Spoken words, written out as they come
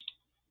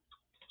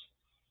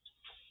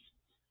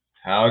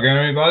Hello again,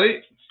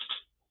 everybody.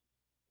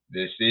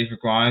 This is Steve for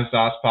Grind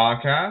Thoughts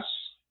Podcast.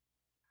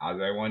 How's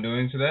everyone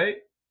doing today?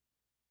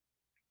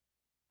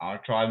 I'll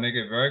try to make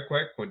it very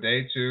quick for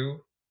day 2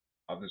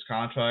 of this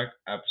contract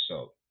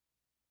episode.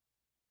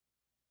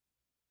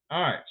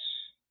 Alright,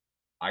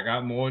 I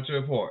got more to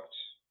report.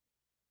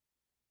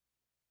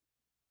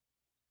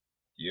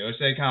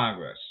 USA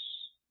Congress,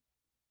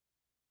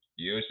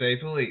 USA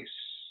Police,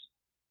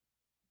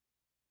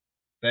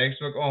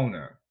 Facebook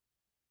owner,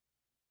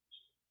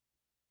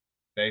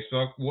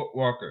 Facebook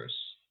workers.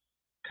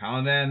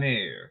 Count them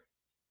here.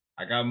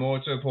 I got more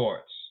to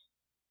report.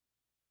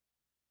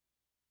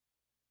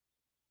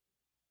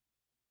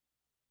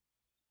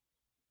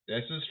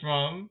 This is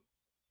from,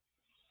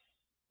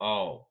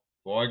 before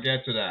I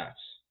get to that,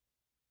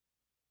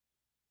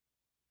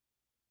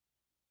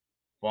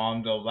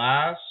 from the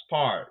last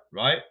part,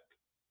 right?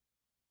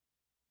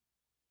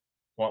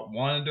 Part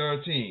 1 and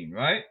 13,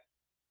 right?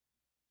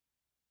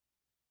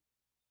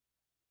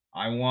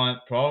 I want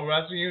Pro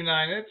Wrestling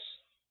United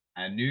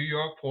and New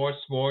York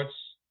Sports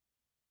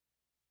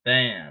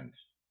banned.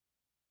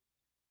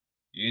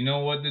 You know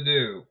what to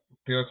do.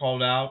 People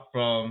called out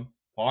from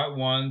part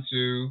 1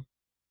 to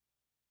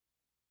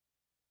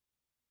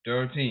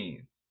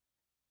 13.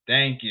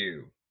 Thank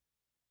you.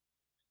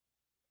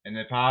 In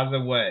a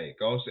positive way.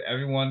 Goes to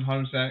everyone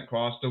 100%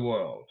 across the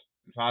world.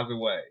 In a positive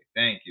way.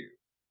 Thank you.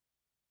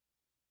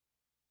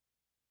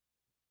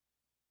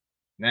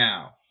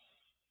 Now,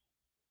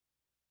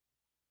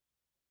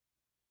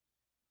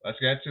 let's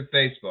get to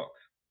Facebook.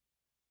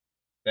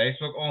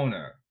 Facebook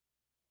owner.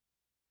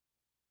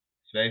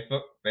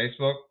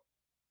 Facebook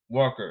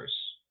workers.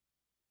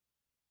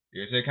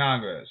 USA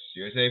Congress.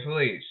 USA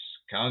Police.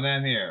 Count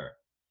them here.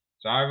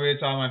 Sorry for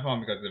it's on my phone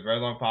because it's a very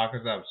long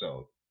podcast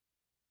episode.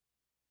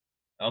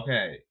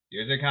 Okay,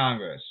 USA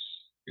Congress.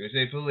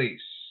 USA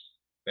Police.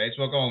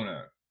 Facebook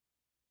owner.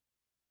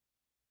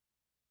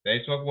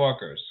 Facebook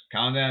workers.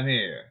 Count down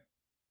here.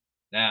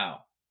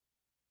 Now,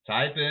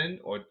 type in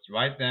or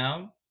write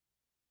down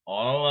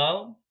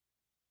ROL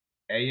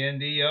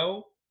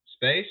ANDO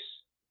space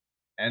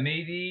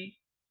MEDINA.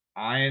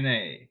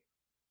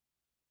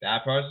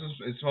 That person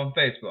is from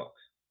Facebook.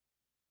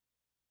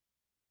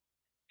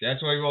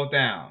 Guess what he wrote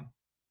down?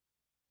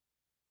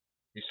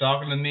 He's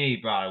talking to me,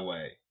 by the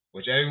way,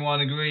 which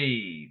everyone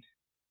agreed.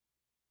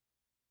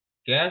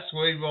 Guess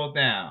what he wrote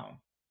down?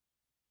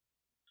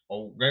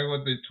 Oh,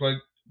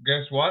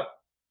 guess what?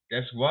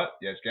 Guess what?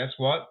 Yes, guess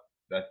what?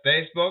 The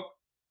Facebook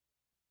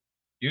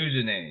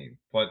username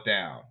put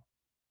down.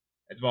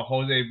 It's about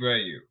Jose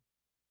Abreu.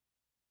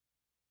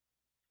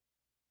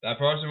 That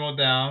person wrote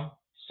down,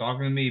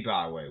 talking to me,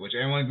 by the way, which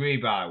everyone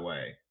agreed, by the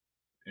way,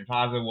 in a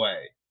positive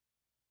way.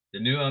 The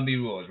new MLB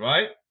rules,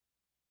 right?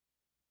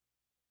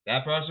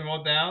 That person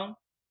wrote down,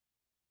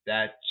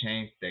 that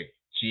changed the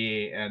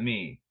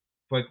GAME.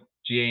 Put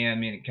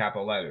GAME in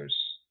capital letters.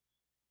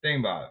 Think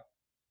about it.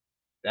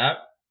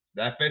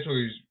 That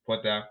Facebook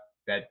put down,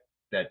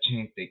 that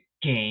changed the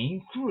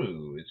game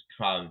crew is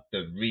probably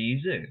the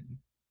reason.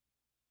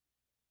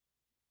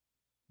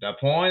 The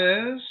point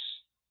is,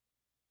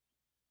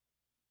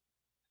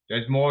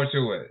 there's more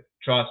to it.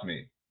 Trust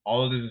me.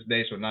 All of this is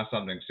based on not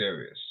something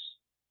serious.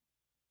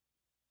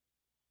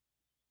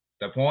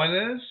 The point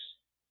is,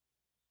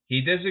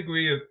 he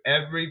disagreed with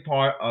every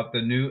part of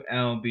the new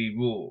MLB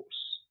rules.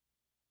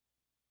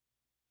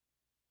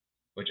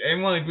 Which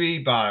everyone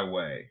agreed, by the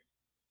way.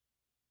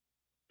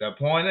 The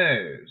point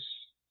is,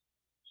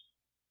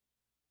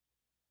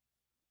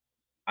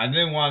 I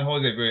didn't want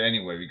Jose Abreu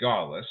anyway,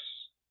 regardless.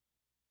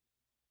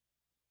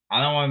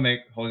 I don't want to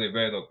make Jose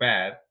Abreu look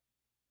bad,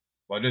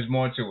 but there's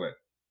more to it.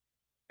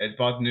 It's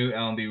about the new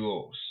MLB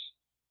rules.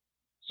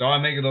 Sorry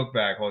I make it look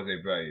bad, Jose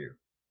Abreu.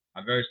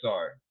 I'm very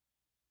sorry.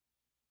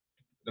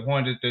 The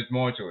point is, there's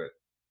more to it.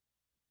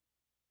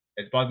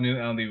 It's about the new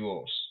MLB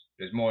rules.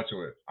 There's more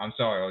to it. I'm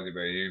sorry, Jose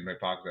Abreu. You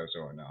make podcast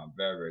episode right now. I'm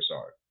very, very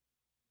sorry.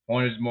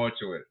 Point is more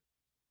to it.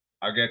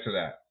 I'll get to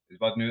that. It's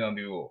about the new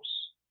MLB rules.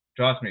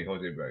 Trust me,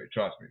 Jose Abreu.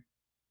 Trust me.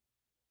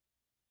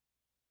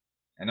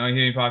 And now you're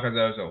hearing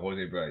podcast episode,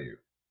 Jose Abreu.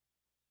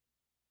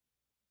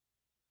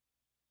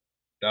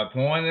 The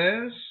point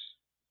is,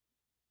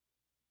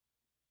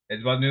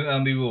 it's about new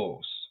MLB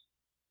rules.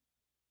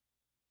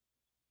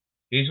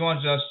 He just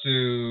wants us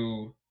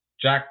to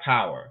jack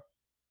power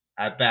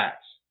at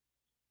bats.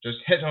 Just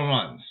hit home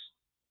runs.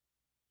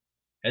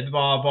 Hit the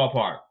ball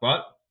ballpark,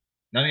 but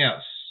nothing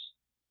else.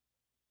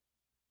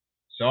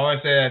 Sorry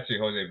I say that to you,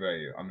 Jose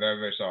Abreu. I'm very,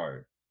 very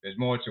sorry. There's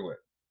more to it.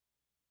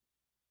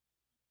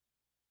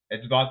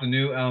 It's about the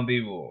new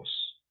MLB rules,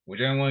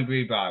 which everyone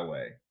agreed, by the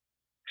way.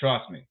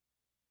 Trust me.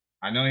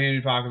 I know you're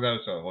hearing podcast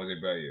episode, Jose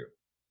Abreu.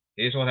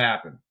 Here's what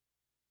happened.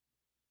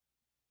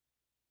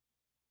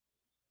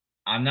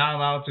 I'm not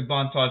allowed to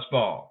bunt touch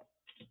ball.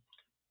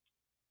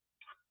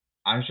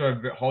 I'm sure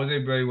Jose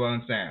Abreu will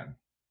understand.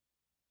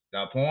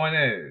 The point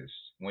is,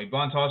 when we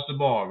bunt toss the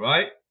ball,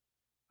 right?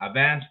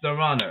 Advance the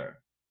runner.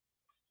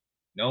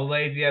 No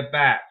lazy at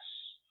bats.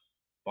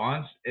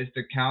 Bunts is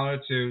the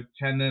counter to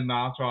 10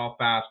 mile per hour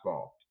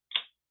fastball.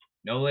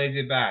 No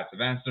lazy bats,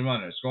 advance the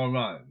runners, score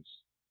runs.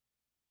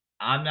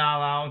 I'm not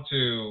allowed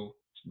to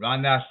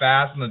run that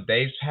fast on the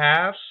base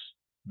paths?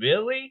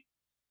 Really?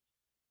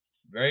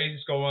 Ready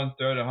to score runs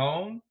third at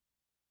home?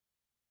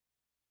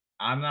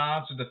 I'm not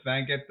allowed to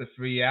defend, get the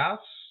 3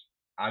 outs.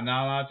 I'm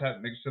not allowed to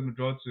make some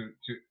draw to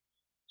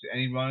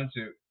any runner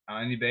to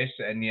on any base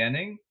to end the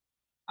inning.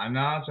 I'm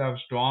not allowed to have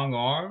a strong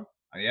arm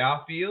on the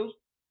outfield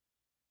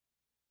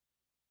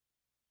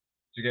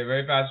to get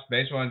very fast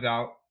base runners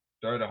out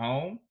third at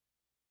home.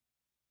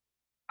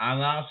 I'm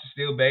allowed to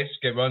steal base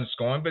to get runners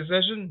scoring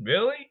position.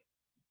 Really?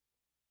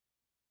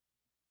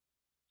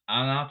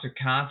 I'm allowed to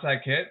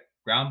contact hit,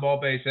 ground ball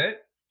base hit.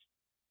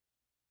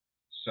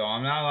 So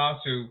I'm not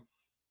allowed to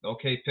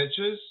locate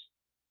pitches,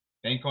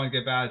 think going to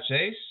get by a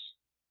chase.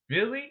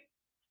 Really?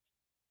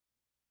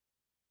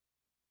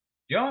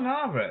 Yohan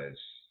Alvarez.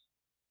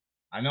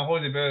 I know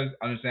Jose Bears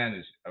understand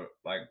this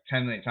like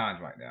 10 million times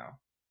right now.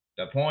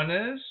 The point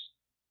is,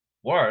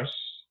 worse,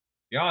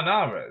 Yohan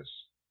Alvarez.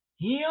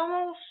 He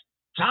almost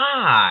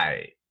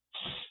died.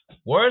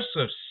 Worse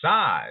with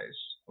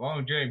size, along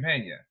with Jerry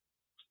Pena.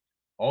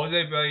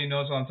 Jose Bears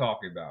knows what I'm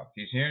talking about.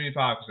 He's hearing the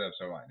podcast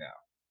episode right now.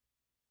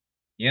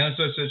 He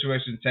understood the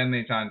situation 10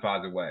 million times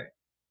positive way.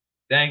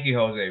 Thank you,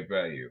 Jose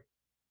Abreu.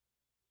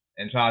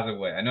 In positive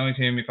way. I know he's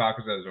hearing me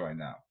podcast episode right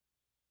now.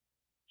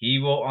 He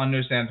will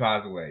understand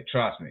positive way.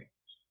 Trust me.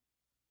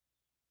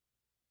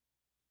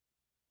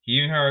 He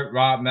even heard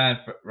Rob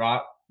Manfred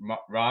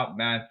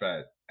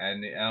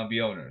and the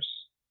MLB owners.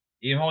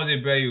 Even Jose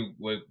Abreu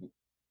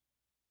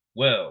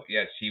will,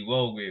 yes, he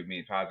will agree with me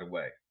in a positive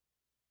way.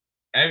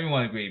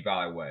 Everyone agreed,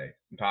 by the way,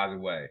 in a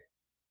positive way.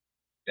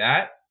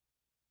 That,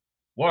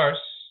 worse,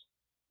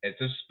 it's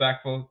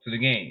disrespectful to the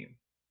game,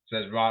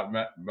 says Rob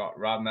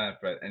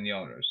Manfred and the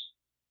owners.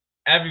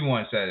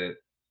 Everyone said it,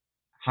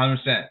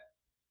 100%,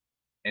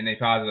 in a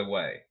positive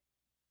way.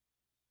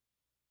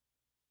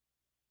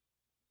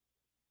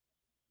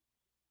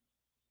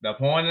 The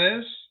point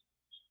is,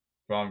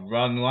 from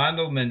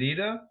Rolando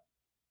Mendita,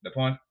 the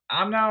point,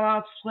 I'm not allowed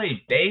to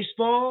play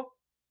baseball?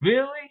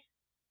 Really?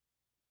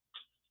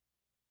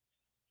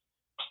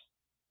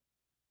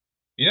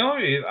 You know,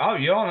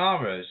 Yohan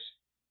Alvarez,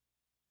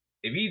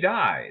 if he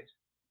died,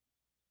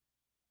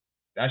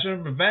 that should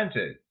have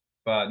prevented.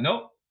 But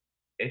nope,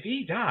 if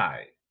he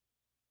died,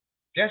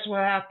 guess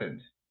what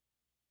happened?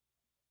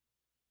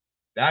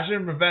 That should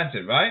have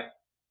prevented, right?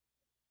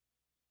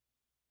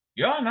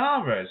 Yohan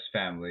Alvarez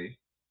family,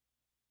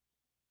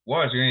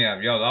 worse, you're going to have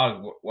Yohan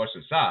Alvarez worse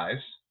with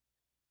size.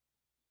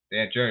 They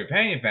had Jerry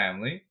Pena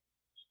family.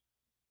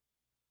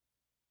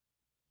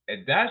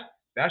 If that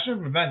should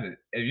have prevented.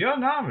 If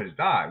Yohan Alvarez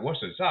died, worse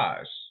with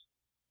size,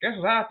 guess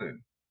what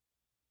happened?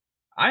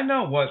 I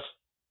know what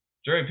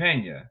Jerry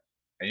Pena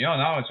and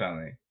Yohan Alvarez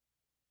family,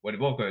 what they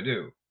both going to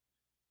do.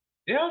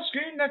 They'll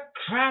scream the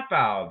crap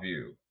out of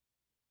you.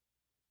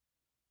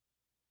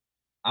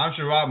 I'm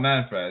sure Rob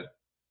Manfred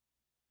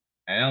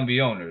and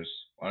MLB owners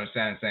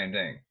understand the same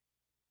thing.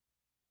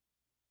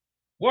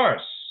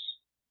 Worse,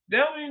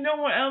 there'll be no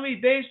more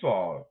MLB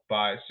baseball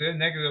by severe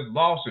negative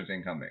lawsuits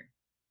incoming.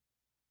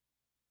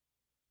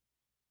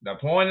 The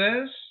point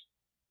is,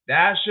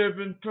 that should have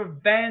been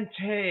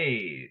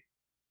prevented.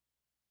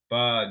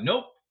 But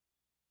nope.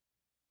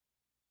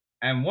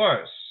 And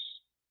worse.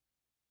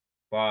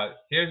 But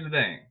here's the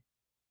thing.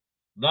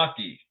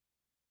 Lucky.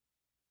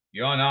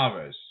 Yohan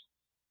Alvarez.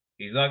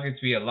 He's lucky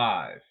to be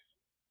alive.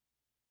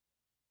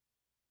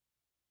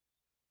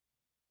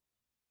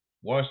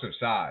 Worse of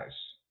size.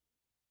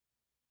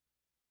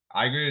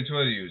 I agree with the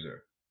Twitter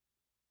user.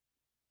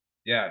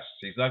 Yes,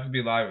 he's lucky to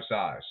be alive with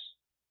size.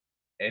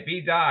 If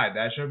he died,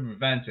 that should have been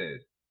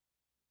prevented.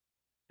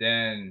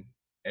 Then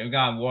it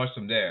got worse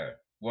from there.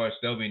 Worse,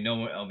 there'll be no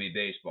more MLB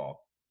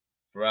baseball.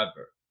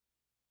 Forever.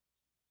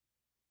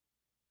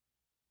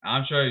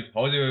 I'm sure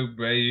Jose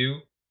Abreu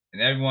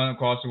and everyone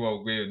across the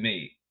world agree with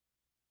me.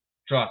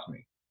 Trust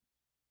me.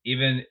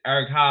 Even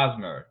Eric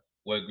Hosmer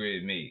would agree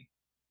with me.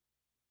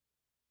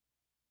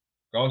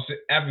 Goes to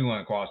everyone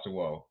across the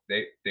world.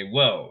 They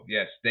will.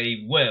 Yes,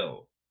 they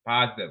will.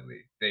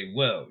 Positively. They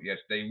will. Yes,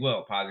 they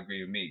will. Positively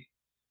agree with me.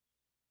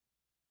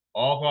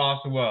 All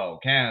across the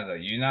world.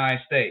 Canada, United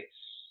States,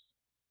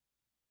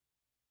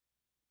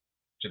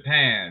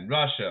 Japan,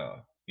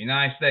 Russia,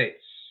 United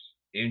States.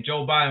 Even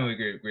Joe Biden would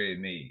agree with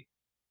me.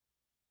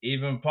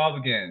 Even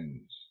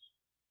Republicans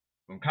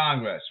from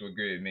Congress would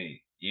agree with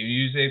me. Even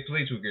USA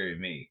police would agree with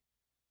me.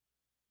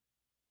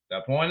 The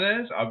point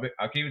is,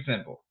 I'll keep it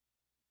simple.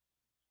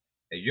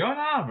 If Yohan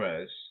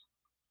Alvarez,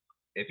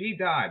 if he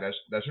died,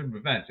 that should be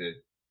prevented.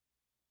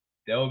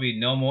 There will be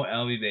no more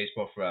MLB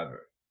baseball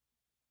forever.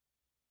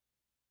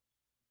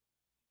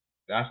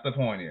 That's the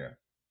point here.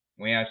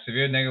 We have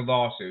severe negative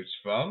lawsuits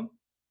from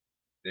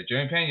the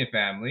Jerry Pena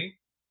family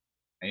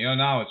and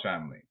Yohan Alvarez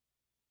family.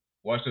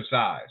 What's the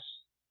size?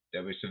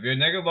 There'll be severe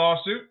negative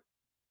lawsuit.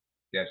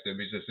 Yes, there'll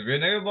be a severe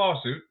negative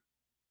lawsuit.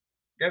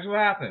 Guess what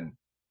happened?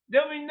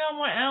 There'll be no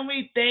more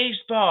MLB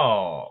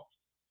baseball.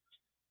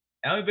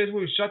 MLB baseball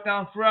will be shut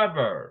down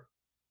forever.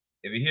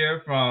 If you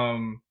hear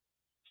from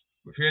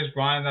But here's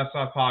Brian That's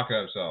Our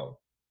Podcast episode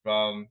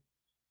from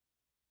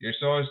your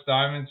source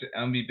diving to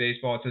MLB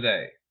Baseball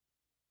today.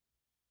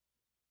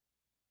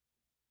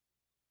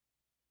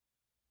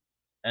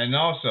 And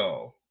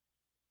also,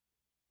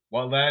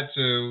 what led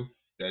to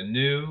the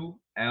new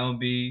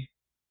MLB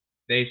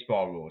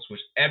baseball rules,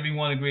 which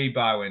everyone agreed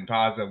by in a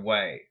positive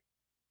way.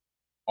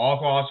 All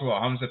across the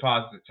world, 100%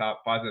 positive,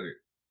 top positive.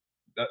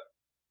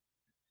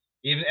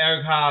 Even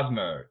Eric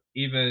Hosmer,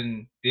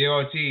 even Theo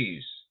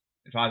Ortiz,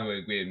 in positive way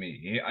agree with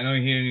me. I know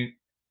you're hearing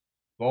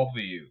both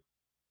of you,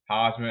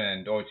 Hosmer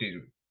and Ortiz,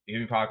 you're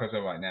hearing podcasts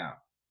right now.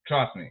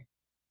 Trust me.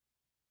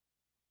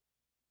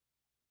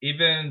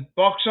 Even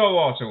Buck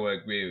Showalter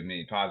would agree with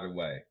me in a positive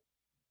way.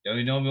 You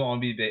only know me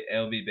on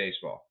LB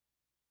baseball.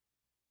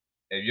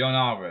 If you're an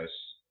Alvarez,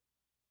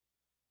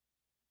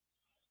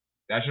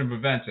 that should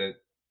prevent it.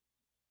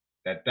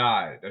 That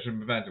died. That should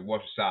prevent it.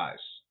 What's the size?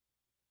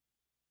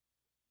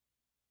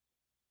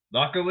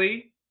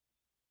 Luckily,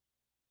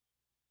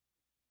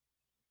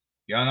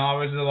 Jan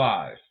Alvarez is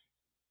alive.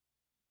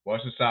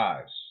 What's the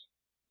size?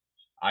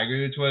 I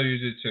agree with Twitter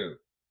user too.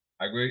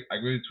 I agree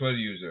with Twitter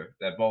user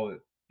that both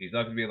he's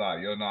lucky to be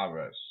alive. Jan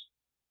Alvarez.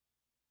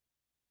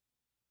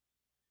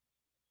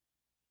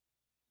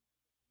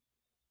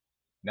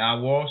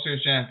 Now World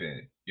Series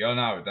champion, Jan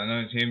Alvarez. I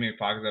know he's hearing me in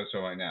pocket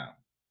episode right now.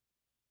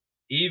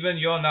 Even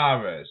Jan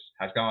Alvarez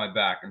has got my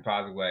back in a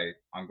positive way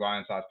on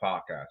Grind Sauce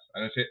podcast. I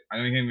know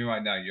you're hearing me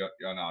right now,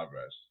 Jan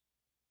Alvarez.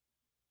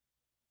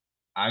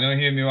 I know you're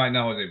hearing me right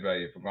now, Jose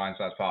Abreu, for Grind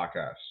Sauce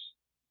podcast.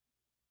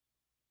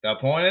 The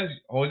point is,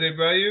 Jose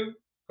Abreu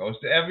goes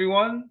to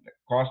everyone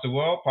across the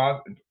world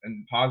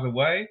in a positive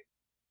way.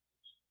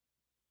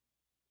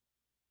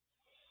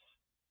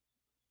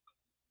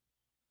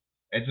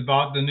 It's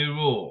about the new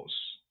rules.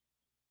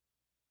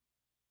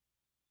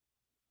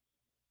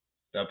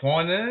 The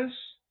point is,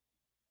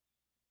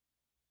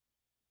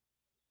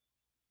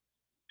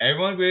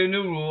 everyone agreed with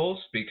new rules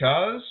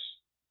because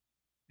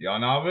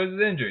Jan Alvarez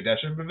is injured. That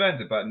should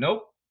prevent it, but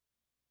nope.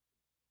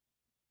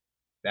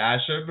 That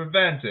should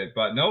prevent it,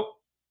 but nope.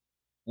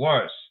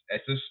 Worse,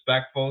 it's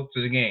disrespectful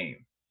to the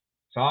game.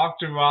 Talk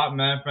to Rob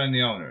Manfred and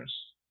the owners.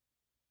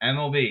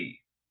 MLB.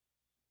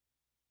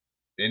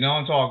 They know what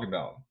I'm talking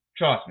about.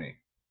 Trust me.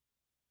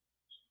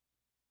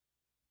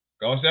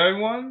 Goes to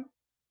everyone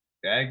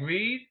that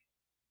agreed.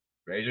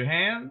 Raise your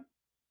hand.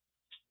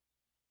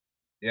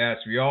 Yes,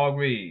 we all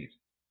agreed.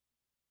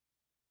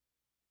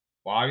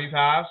 Why we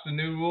passed the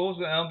new rules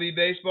in MLB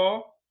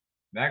baseball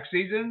next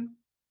season?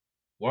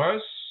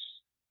 Worse,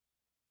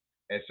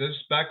 it's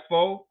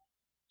disrespectful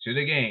to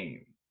the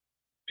game.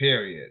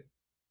 Period.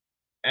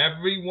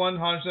 Everyone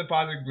 100%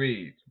 positive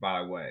agreed,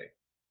 by the way.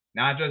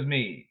 Not just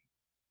me.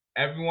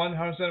 Everyone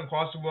 100%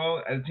 across the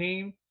world as a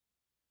team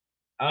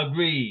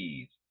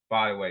agreed,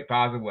 by the way,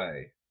 positive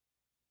way.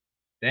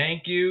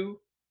 Thank you.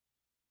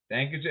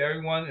 Thank you to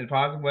everyone in a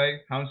positive way,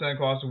 100%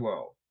 across the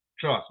world.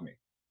 Trust me.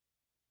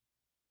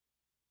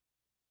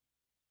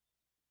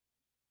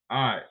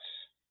 Alright.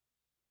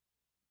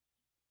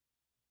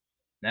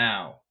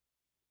 Now,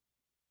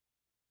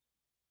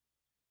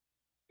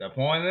 the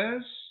point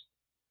is,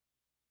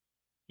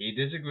 he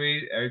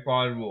disagreed every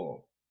part of the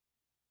rule.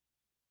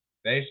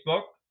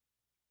 Facebook,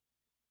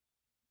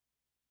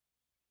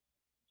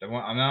 they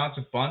want allowed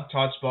to bunt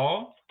touch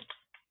ball,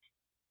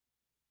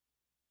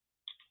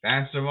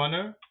 fence the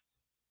runner,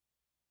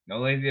 no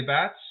lazy at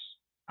bats.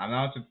 I'm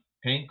allowed to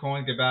paint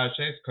corn, get batter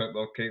shapes,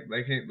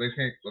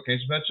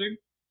 location pitching.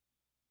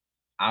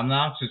 I'm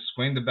allowed to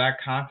swing the back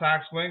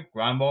contact swing,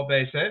 ground ball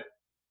base hit.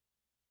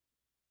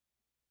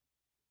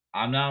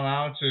 I'm not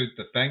allowed to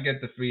defend, get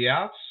the 3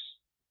 outs,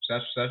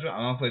 etc., etc.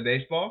 I'm not play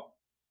baseball.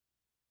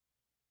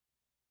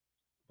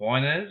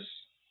 Point is,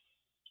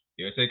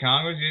 USA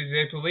Congress,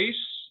 USA Police,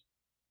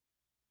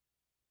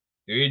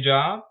 do your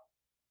job,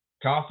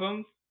 cuff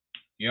them,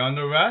 you're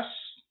under arrest,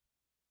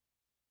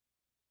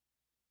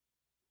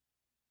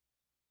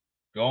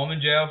 go home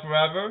in jail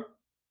forever.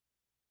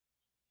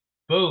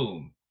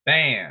 Boom,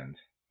 banned.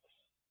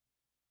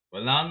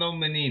 Rolando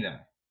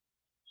Menina.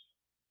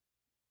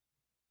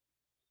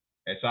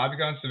 It's all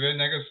become severe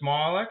negative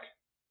small alec,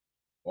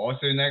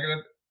 also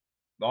negative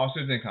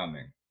lawsuits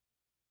incoming.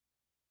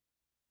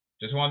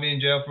 Just want to be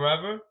in jail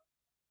forever?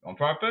 On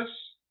purpose?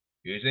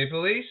 USA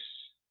Police?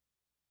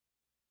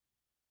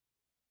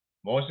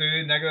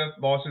 Mostly negative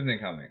lawsuits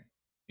incoming.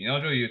 You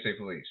know, do USA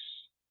Police.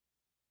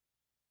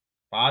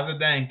 Positive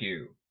thank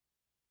you.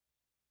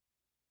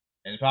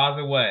 In a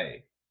positive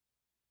way.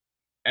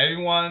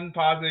 Everyone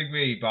positively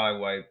agreed, by the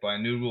way, by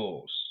new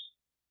rules.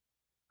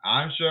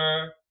 I'm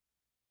sure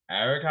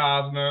Eric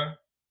Hosmer,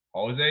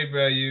 Jose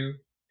Abreu,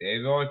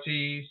 David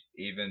Ortiz,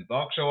 even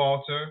Buck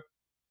Showalter,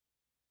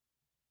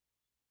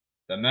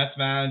 the Mets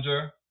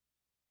manager,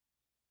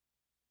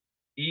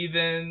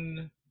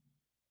 even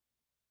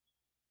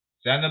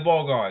Xander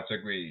Bogaerts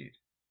agreed.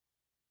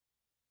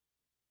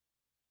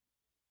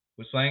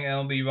 Who's playing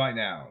MLB right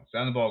now?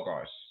 Xander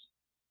Bogaerts.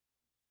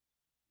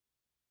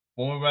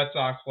 Former Red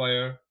Sox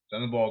player,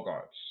 Xander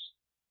Bogaerts.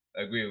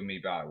 Agree with me,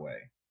 by the way.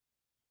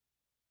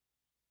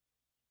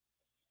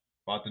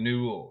 about the new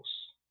rules.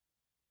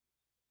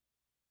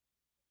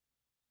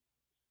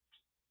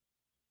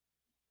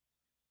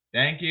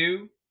 Thank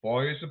you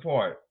for your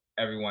support,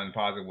 everyone in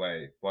Positive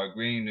Way, for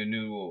agreeing to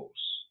new rules.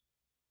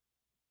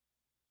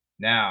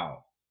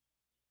 Now,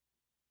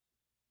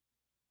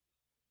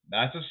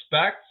 let's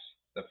respect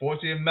the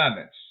 14th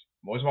Amendments,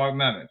 most of our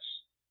amendments.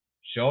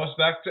 Show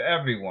respect to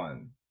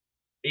everyone,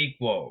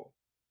 equal.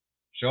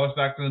 Show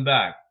respect in the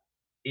back,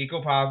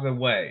 equal positive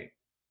way,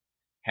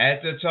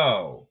 head to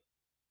toe,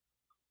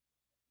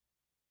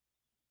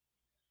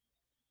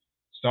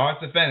 start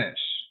to finish,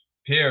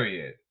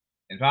 period,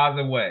 in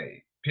positive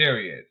way,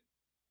 period.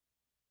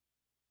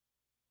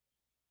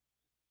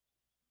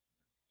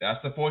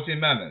 That's the 14th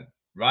Amendment.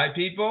 Right,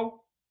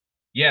 people?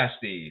 Yes,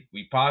 Steve.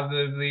 We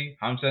positively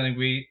 100%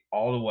 agree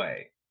all the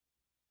way.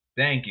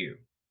 Thank you.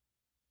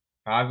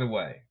 Positive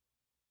way.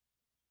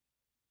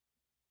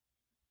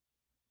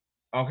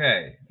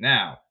 Okay,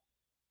 now,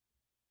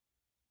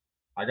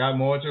 I got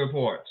more to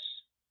report.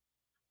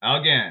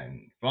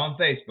 Again, from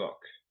Facebook.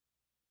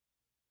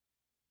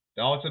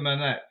 Delta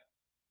Manette.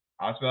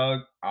 I'll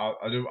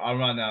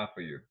run down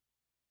for you.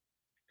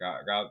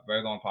 Got a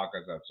very long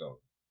podcast episode.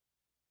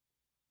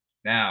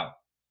 Now,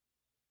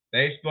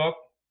 Facebook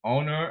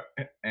owner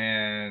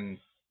and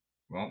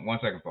 1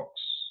 second,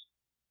 folks.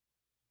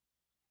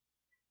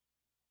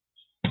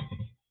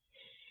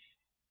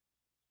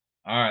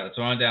 All right, let's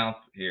run it down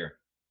here.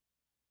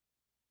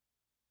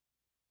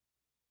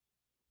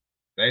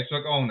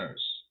 Facebook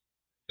owners.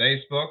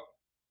 Facebook.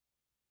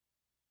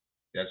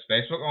 Yes,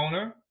 Facebook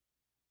owner.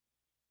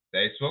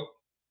 Facebook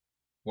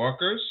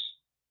workers.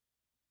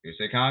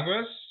 USA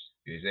Congress.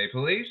 USA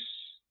Police.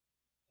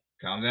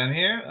 Come down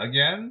here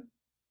again.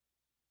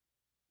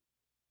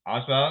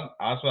 I'll spell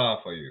it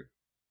for you.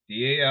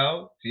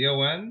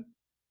 DALTON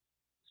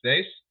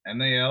space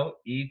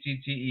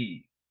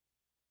MALETTE.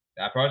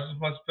 That person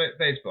from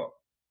Facebook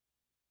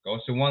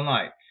goes to 1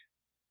 like.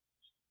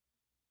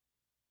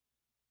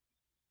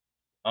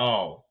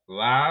 Oh,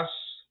 last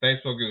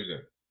Facebook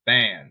user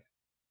banned.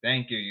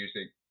 Thank you,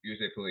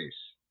 USA Police.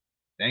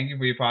 Thank you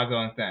for your positive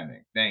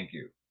understanding. Thank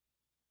you.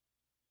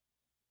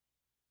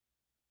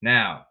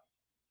 Now,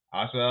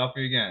 I'll spell it out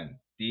for you again.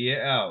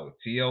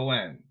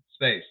 DALTON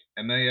space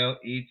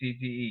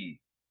MALETTE.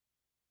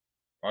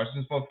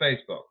 Parsons for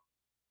Facebook.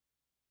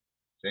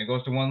 Same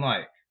goes to 1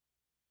 like.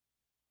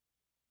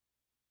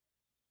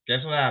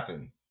 Guess what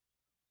happened?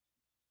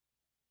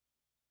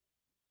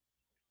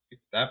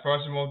 That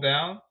person wrote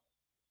down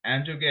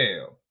Andrew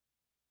Gale.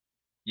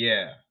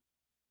 Yeah.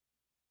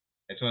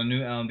 It's on the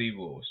new LMB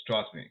rules.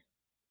 Trust me.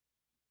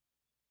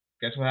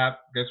 Guess what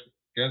happened?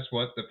 Guess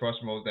what the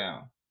person wrote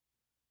down?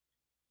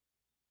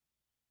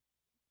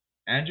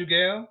 Andrew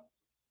Gale?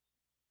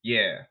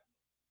 Yeah.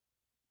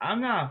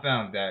 I'm not a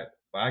fan of that,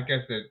 but I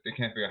guess they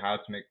can't figure out how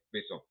to make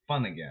baseball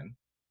fun again.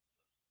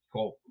 It's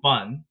called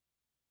fun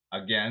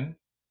again.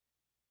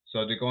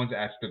 So they're going to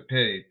ask the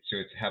pay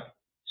to help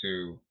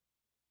to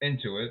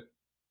into it.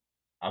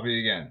 I'll read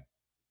it again.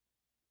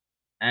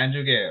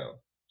 Andrew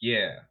Gale.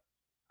 Yeah.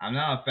 I'm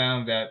not a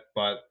fan of that,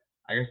 but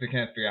I guess they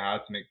can't figure out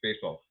how to make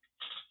baseball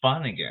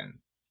fun again.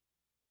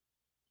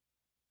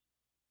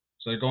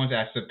 So they're going to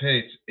ask the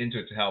pay into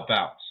it to help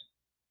out.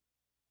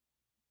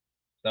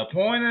 The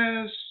point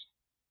is,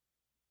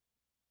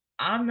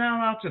 I'm not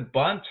allowed to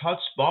bunt,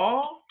 touch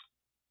ball,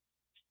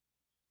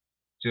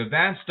 to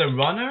advance the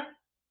runner.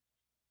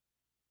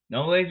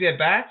 No lazy at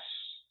bats.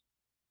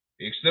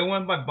 You still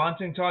win by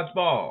bunting, touch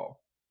ball.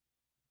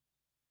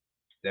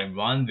 Then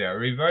run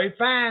very, very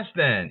fast.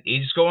 Then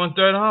each score on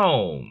third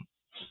home.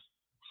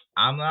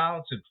 I'm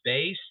allowed to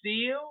base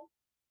steal,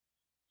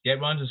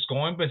 get runs to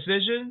scoring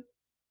position.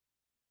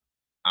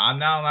 I'm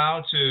not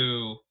allowed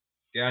to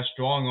get a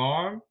strong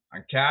arm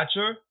on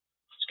catcher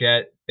to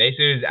get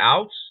bases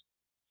out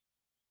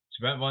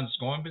to prevent runs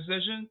scoring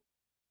position.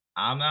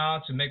 I'm not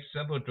allowed to make a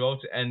simple throw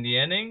to end the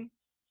inning.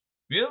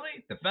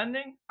 Really?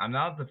 Defending? I'm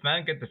not allowed to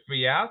defend, get the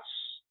 3 outs.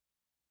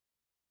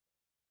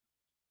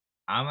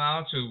 I'm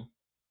allowed to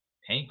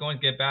paint going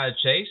to get bad at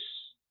chase,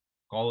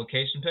 call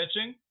location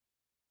pitching.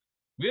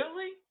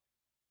 Really?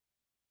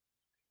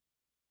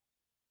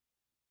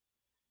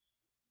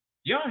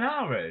 Young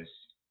Alvarez,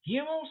 he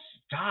almost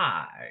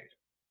died.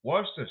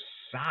 Worst of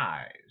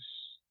size.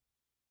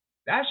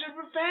 That should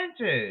prevent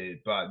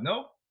it, but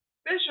nope.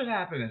 This should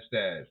happen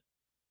instead.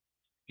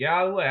 Get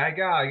out of the way. I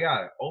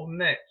got it. Open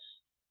nets.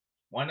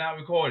 1 out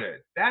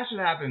recorded. That should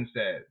happen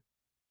instead.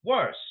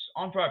 Worse,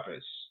 on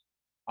purpose.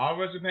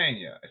 Alvarez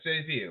Pena, at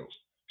Citi Field.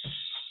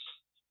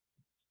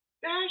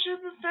 That should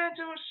prevent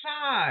it with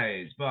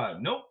size, but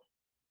nope.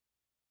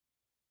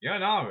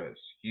 Young Alvarez,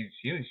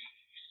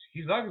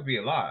 he's lucky to be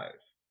alive.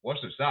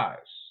 Worst of size.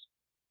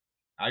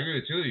 I agree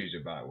with two user,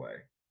 by the way.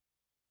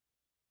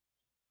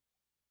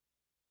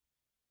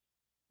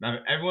 Now,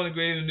 everyone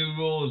agreed with the new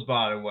rules,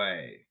 by the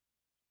way.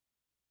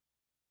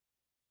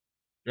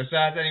 Just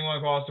ask anyone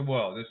across the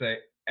world. Just say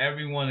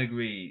everyone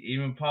agreed.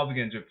 Even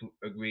Republicans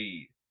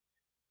agreed.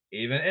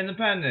 Even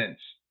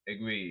independents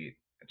agreed.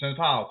 In terms of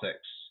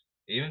politics.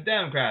 Even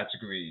Democrats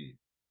agreed.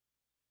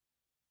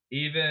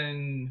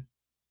 Even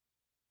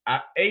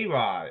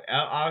A-Rod,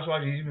 Alex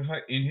Rodriguez,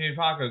 Inhuman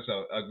Podcast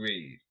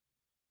agreed.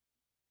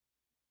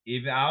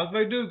 Even Alex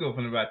Verdugo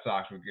from the Red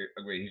Sox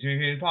agreed. He's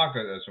Inhuman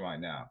Podcast as right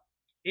now.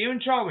 Even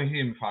Charlie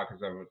Inhuman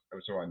Podcast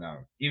as right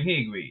now. Even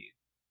he agreed.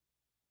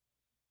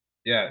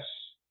 Yes.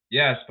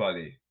 Yes,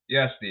 buddy.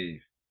 Yes,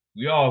 Steve.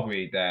 We all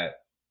agreed to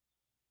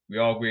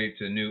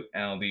the new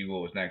MLB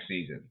rules next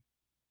season.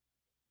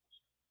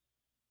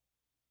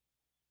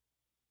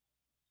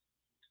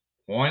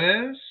 Point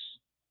is,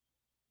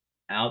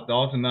 out the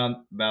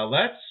ultimate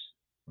ballots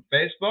on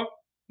Facebook,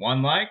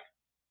 one like.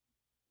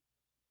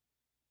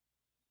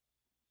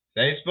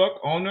 Facebook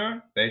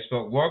owner,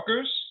 Facebook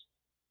workers,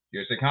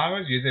 USA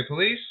Congress, USA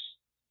Police,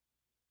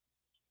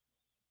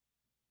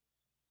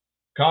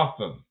 cuff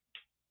them.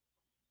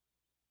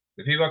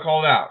 The people are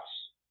called out,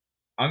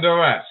 under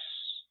arrest.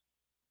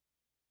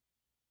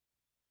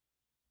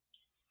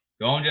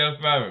 Go in jail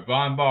forever,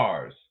 behind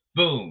bars,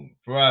 boom,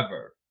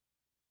 forever.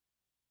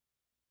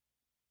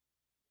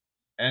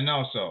 And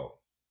also,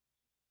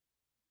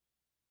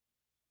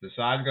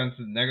 decide against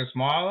the negative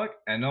Smarlick,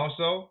 and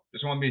also,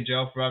 just want to be in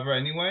jail forever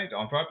anyway,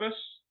 on purpose.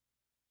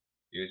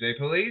 USA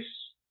Police,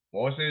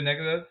 lawsuit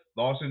negative,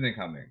 lawsuit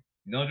incoming.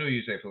 No do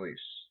USA Police.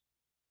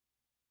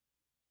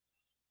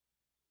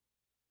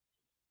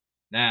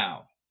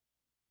 Now,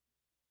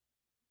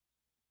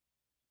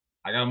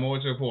 I got more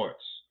to report.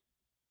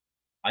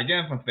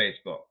 Again from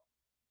Facebook.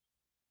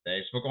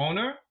 Facebook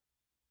owner,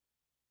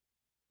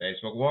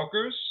 Facebook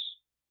workers,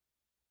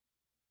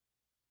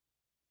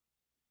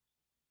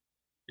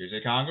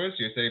 USA Congress,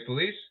 USA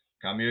Police,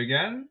 come here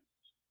again.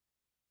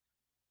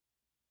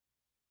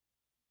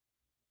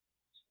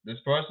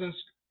 This person's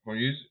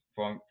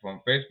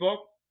from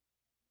Facebook.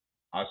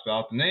 I'll spell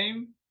out the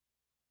name.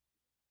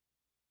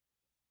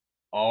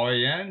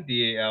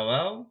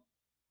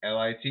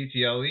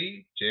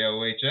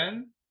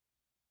 RANDALLLITTLEJOHN.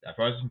 That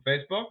person from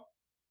Facebook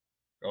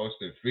goes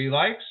to 3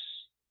 likes.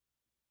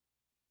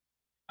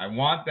 I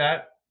want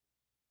that.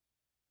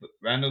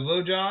 Randall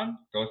Lil John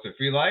goes to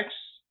 3 likes.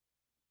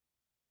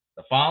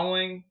 The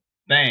following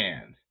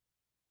banned.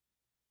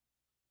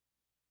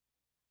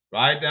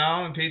 Write it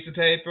down on a piece of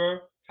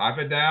paper. Type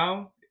it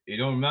down. You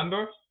don't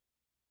remember?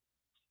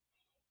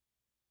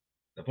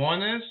 The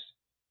point is,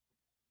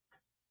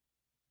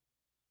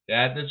 they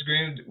had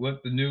disagreement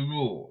with the new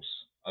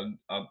rules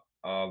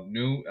of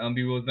new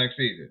MLB rules next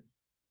season.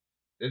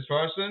 This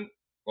person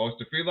goes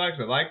to 3 likes.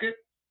 I like it.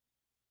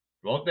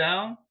 Wrote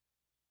down.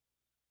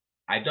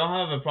 I don't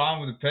have a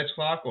problem with the pitch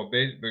clock or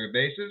bigger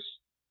bases.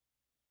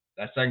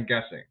 That's second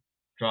guessing.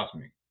 Trust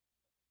me.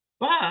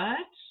 But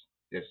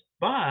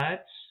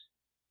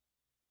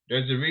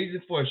there's a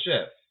reason for a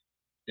shift.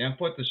 Then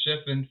put the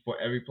shift in for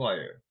every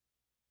player.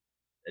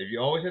 If you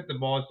always hit the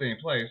ball in the same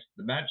place,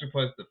 the manager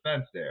puts the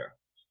fence there.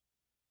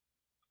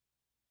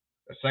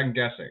 That's second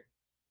guessing.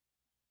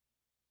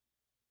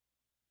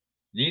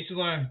 You need to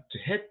learn to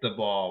hit the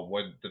ball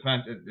where the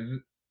defense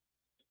is.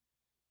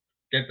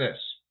 Get this.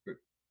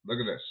 Look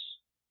at this.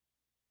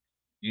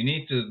 You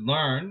need to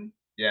learn.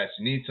 Yes,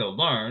 you need to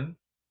learn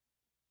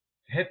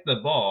to hit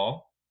the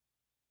ball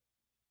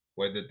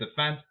where the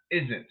defense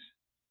isn't.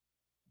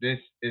 This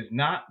is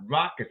not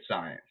rocket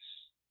science.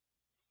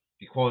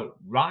 You call it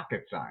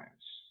rocket science.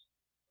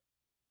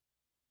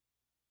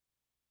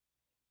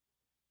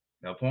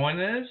 The point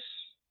is,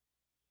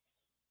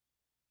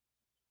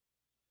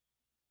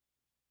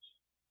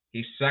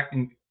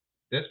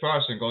 this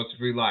person goes to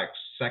 3 likes,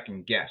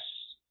 second guess.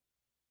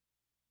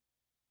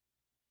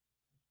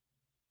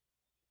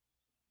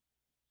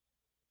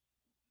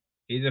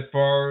 He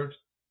deferred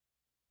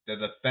the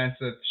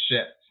defensive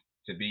shift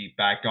to be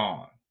back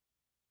on.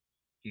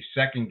 He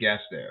second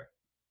guessed there.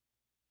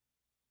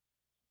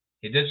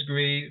 He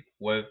disagreed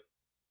with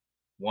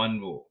one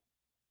rule.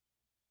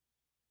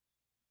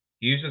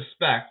 He used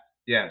spec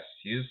at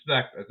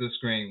the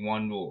screen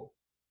one rule.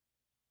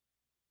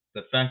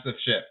 Defensive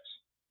shift.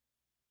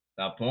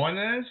 The point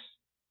is,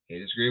 he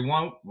disagreed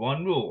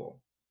one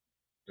rule.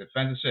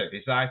 Defensive shift. He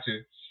decided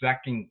to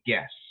second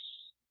guess.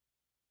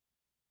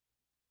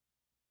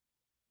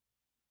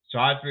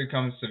 Tried to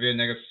become severe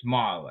negative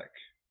Smarlick.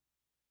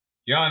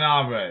 Yordan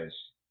Alvarez.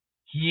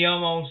 He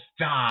almost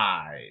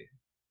died.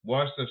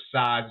 Worst of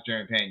sides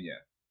during Pena.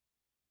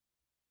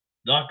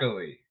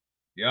 Luckily,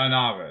 Yordan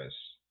Alvarez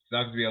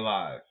sucks to be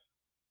alive.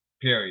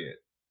 Period.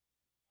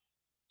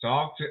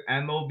 Talk to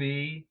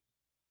MLB,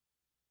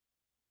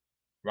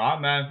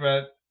 Rob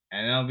Manfred,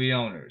 and MLB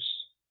owners.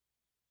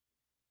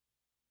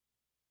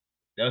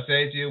 They'll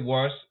say to you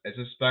worse is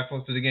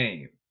respectful to the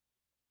game.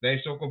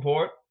 Facebook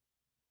report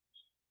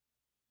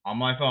on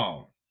my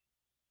phone.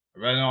 I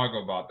read an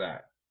article about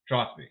that.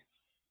 Trust me.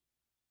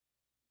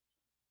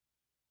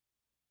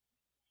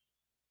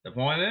 The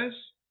point is,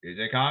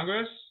 USA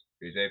Congress,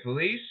 USA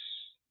Police,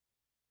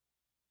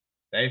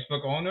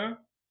 Facebook owner,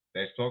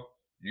 Facebook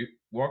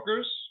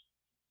workers,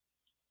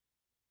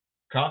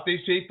 cuff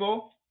these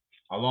people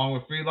along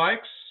with 3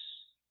 likes.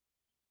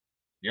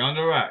 You're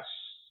under arrest.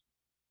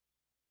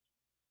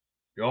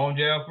 You're in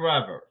jail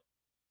forever.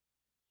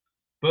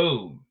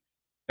 Boom.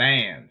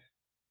 banned.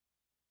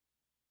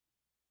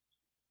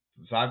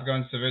 Decide to go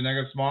into severe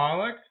negative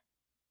small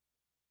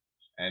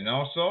and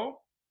also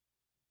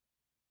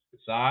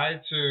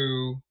decide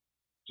to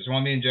just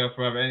want to be in jail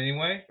forever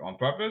anyway, on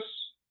purpose,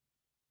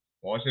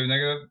 or severe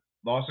negative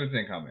lawsuits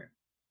incoming.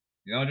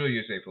 You don't do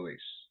USA Police.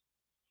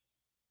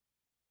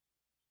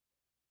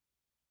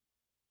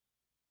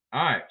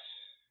 Alright.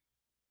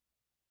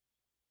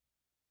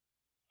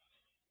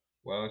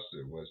 What's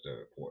the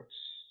reports?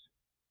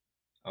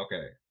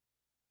 Okay.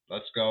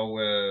 Let's go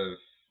with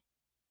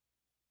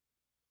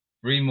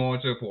 3 more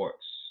to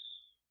reports.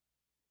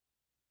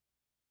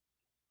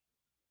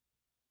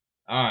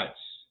 Alright.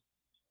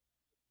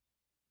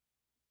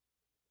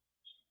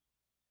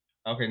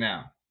 Okay,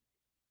 now.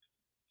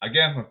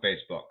 Again from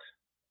Facebook.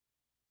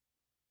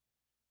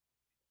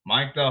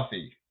 Mike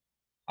Duffy.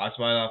 I'll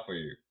spell it out for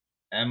you.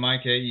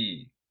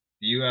 MIKE.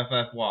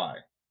 DUFFY.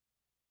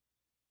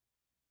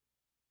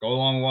 Go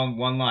along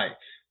one like.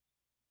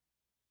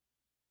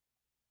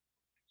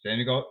 Same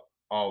to go.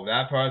 Oh,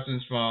 that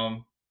person's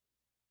from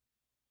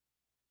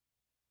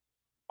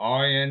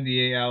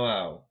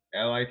RENDALL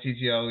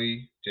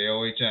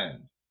LITTLEJOHN.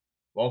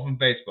 Both from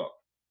Facebook.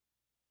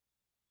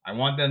 I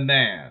want them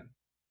banned.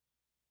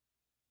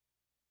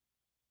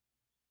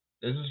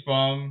 This is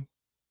from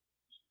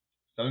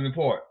Southern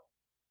Report.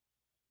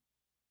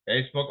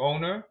 Facebook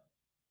owner,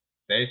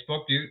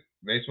 Facebook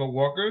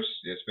workers,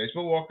 yes,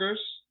 Facebook workers,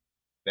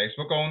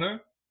 Facebook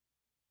owner,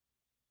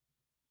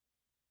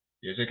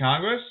 USA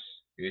Congress,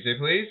 USA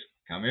Police,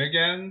 come here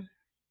again.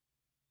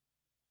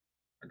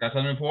 I got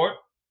Southern Report.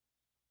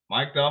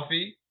 Mike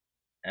Duffy,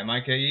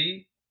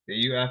 MIKE,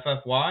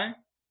 DUFFY,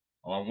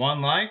 on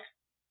one like.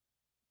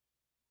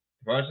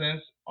 The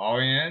person's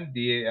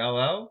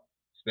RENDALL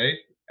space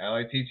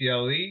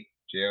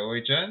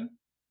LITTLEJOHN.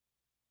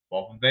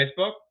 Both from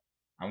Facebook.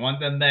 I want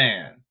them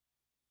banned.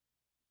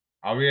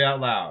 I'll read it out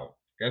loud.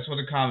 Guess what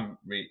the comment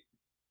read?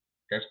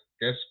 Guess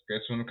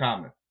from the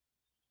comment.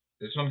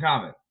 This one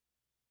comment.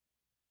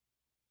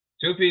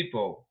 2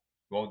 people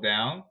wrote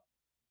down.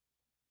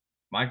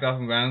 Mike Duffy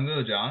and Brandon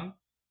Littlejohn.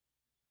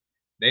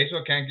 They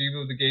still can't keep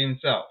up with the game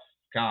himself,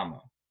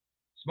 comma.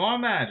 Small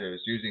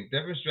managers using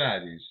different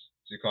strategies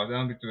to cause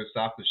MLB to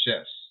stop the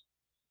shifts.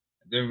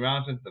 And then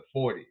around since the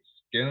 40s,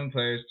 getting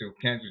players who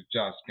can't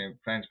adjust can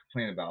fans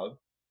complain about.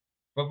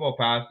 Football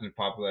passes in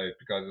popularity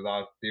because it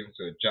allows defense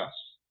to adjust.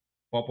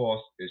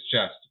 Football is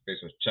chess,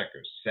 baseball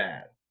checkers.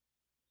 Sad.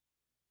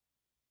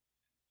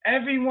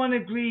 Everyone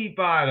agreed,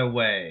 by the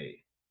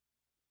way.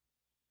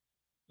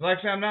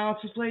 Like I'm now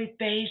to play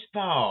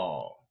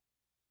baseball.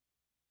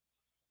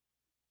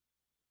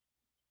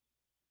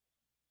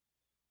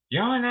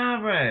 John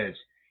Alvarez,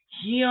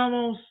 he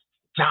almost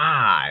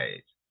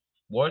died.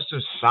 What's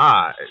the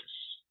size?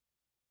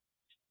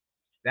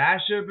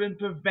 That should have been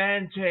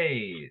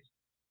prevented.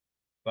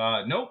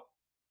 But nope.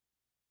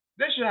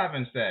 This should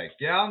happen instead.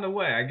 Get out of the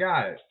way. I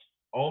got it.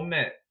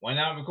 Omit. When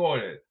not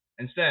recorded.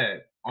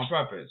 Instead. On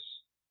purpose.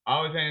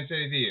 Always playing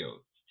City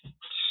Field.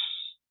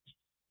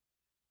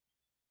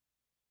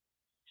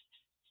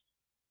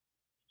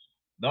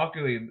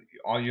 Luckily,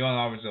 all young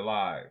Alvarez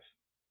alive.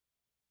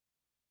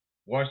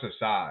 What's the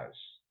size?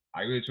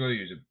 I really truly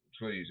use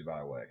it, by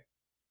the way.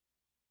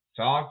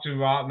 Talk to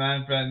Rob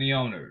Manfred and the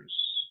owners.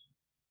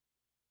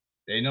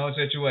 They know the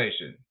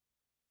situation.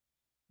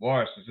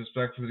 Morris is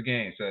disrespectful to the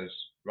game, says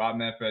Rob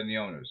Manfred and the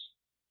owners.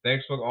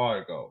 Facebook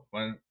article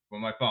from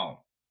my phone.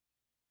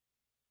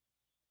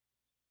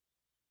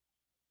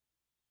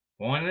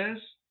 Point is,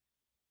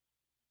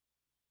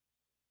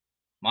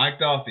 Mike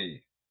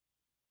Duffy.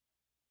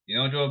 You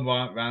know Joe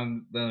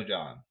Brown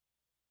Littlejohn.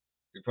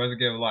 The president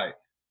gave a like.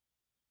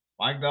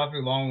 Mike Duffy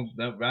along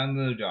with Brown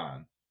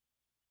Littlejohn.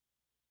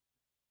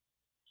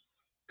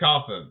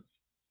 Coffin.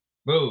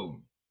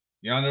 Boom.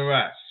 You're under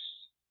arrest.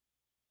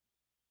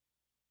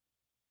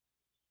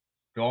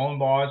 Golden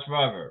bars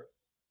forever.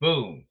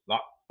 Boom.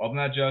 Open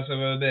that jail cell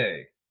for the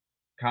day.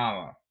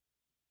 Comma.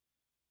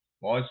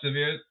 More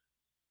severe.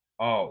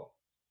 Oh.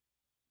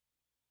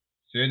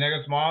 Severe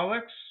negative small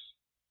Alex.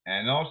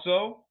 And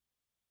also,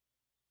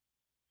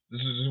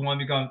 this is just want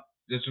to become.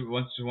 This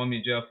wants to want me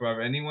in jail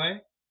forever anyway.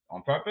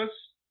 On purpose.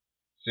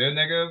 Severe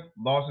negative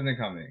lawsuit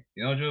incoming.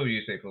 You know, Drew,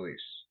 USA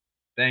Police.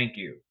 Thank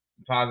you.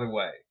 In a positive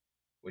way.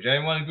 Which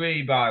everyone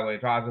agreed, by the way,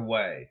 positive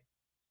way.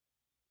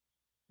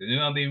 The new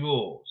MLB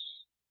rules.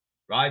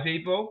 Right,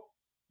 people?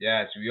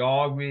 Yes, we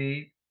all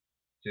agreed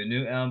to the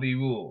new MLB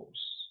rules.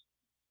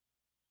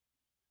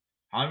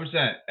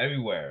 100%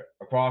 everywhere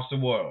across the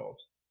world.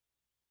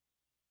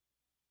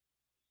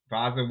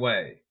 Positive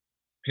way.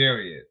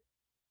 Period.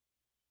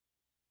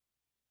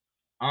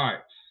 Alright.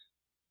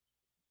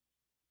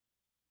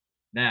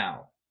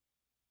 Now,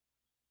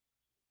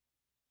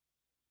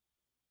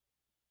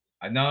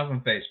 another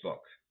from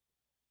Facebook.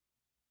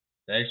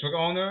 Facebook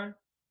owner,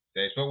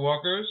 Facebook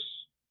workers,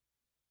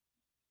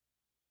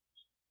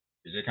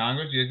 USA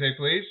Congress, USA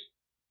Police.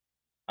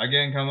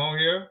 Again, come over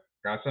here.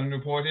 Got something to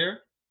report here.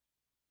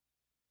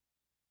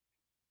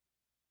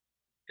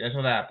 Guess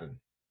what happened?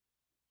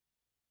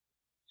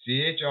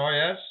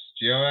 CHRS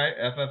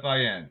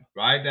GRAFFIN.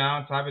 Write it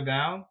down, type it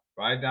down.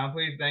 Write it down,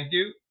 please. Thank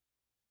you.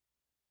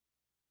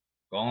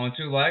 Go on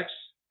 2 likes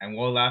and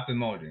we'll laugh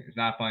emoji. It's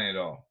not funny at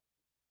all.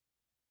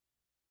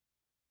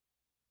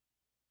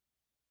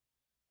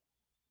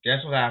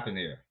 Guess what happened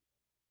here?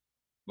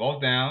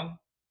 Both down.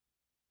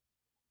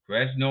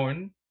 Chris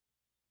Norton.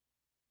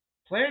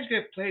 Players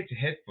get played to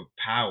hit for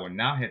power,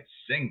 not hit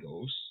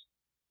singles.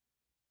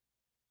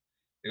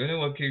 They're going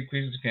to what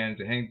increases can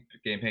to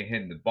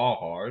hitting the ball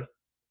hard.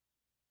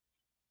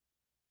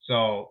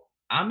 So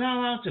I'm not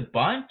allowed to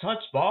bunt,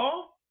 touch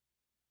ball.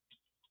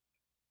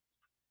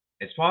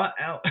 It's part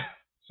out.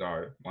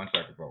 Sorry, 1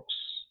 second, folks.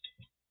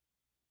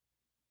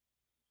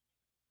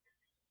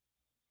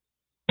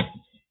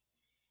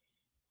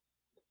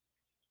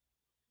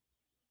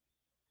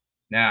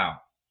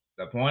 Now,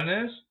 the point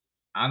is,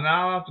 I'm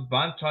not allowed to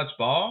bunt, touch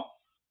ball.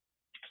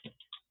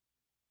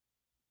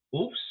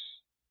 Oops.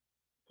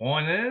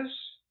 Point is,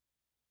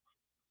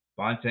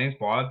 bunting's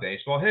part of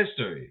baseball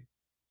history.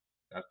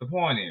 That's the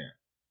point here.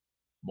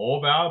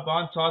 Mobile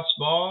bunt, touch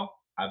ball,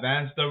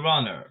 advance the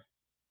runner.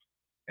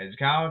 It's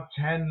count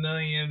 10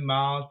 million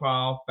miles per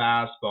hour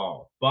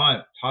fastball.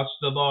 Bunt, touch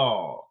the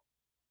ball.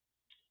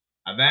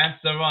 Advance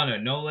the runner,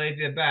 no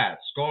lazy at bat,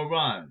 score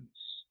runs.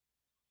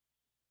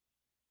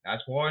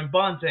 That's for in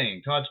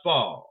bunting, touch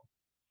ball.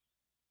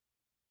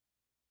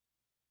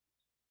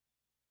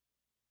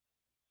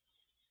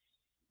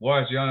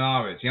 Worse, young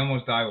Alvarez, he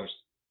almost died with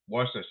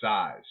worse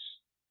size.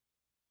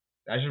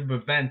 That should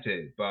prevent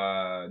it,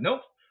 but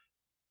nope.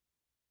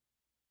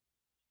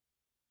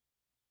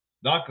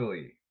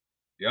 Luckily,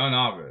 young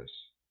Alvarez,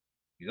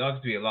 he's lucky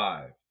to be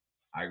alive.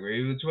 I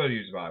agree with the Twitter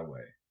user, by the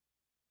way.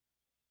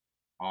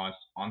 On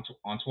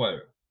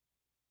Twitter.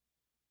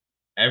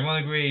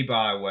 Everyone agreed,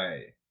 by the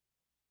way.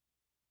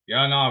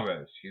 Young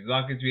Alvarez, he's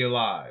lucky to be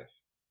alive.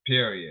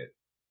 Period.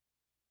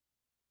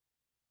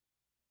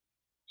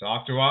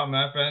 Talk to Rob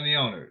Medford and the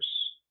owners.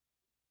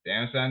 They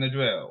understand the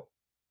drill.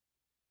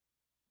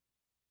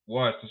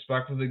 Worse,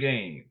 respect for the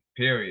game.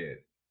 Period.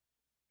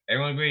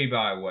 Everyone agreed,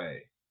 by the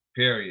way.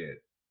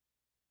 Period.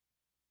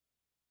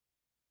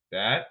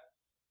 That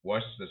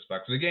was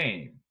respect for the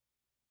game.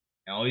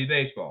 MLB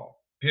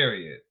baseball.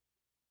 Period.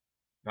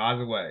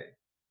 Positive way.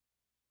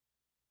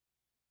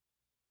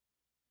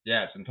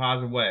 Yes, in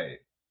positive way.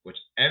 Which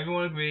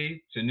everyone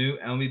agreed to new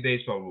MLB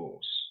baseball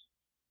rules.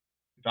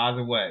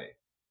 Positive way.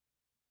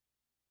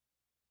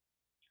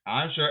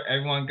 I'm sure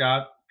everyone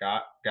got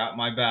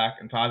my back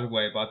in positive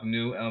way about the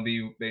new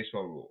MLB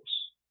baseball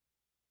rules.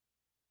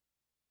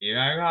 Even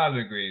Aaron Hosmer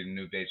agreed to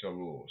new baseball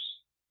rules.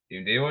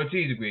 Even Dave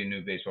Ortiz agreed to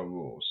new baseball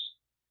rules.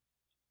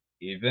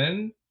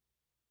 Even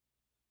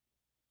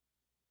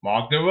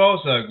Mark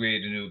DeRosa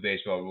agreed to new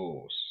baseball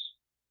rules.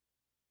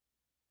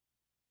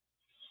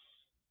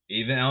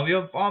 Even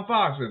MLB on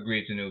Fox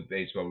agreed to new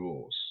baseball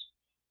rules.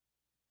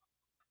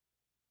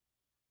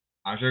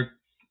 I'm sure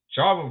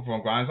Charvel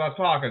from Grindhouse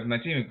Park as my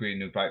team agreed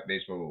to new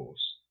baseball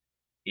rules.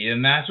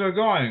 Even Maxwell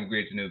Gordon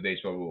agreed to new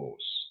baseball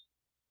rules.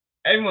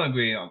 Everyone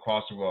agreed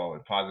across the world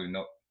with positive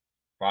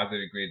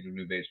agreed to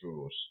new baseball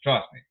rules.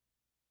 Trust me.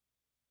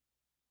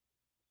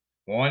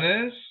 One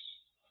is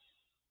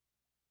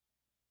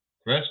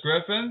Chris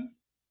Griffin,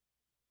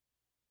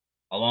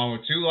 along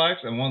with 2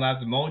 likes and 1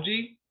 last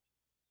emoji.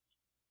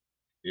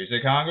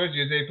 USA Congress,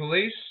 USA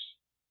Police,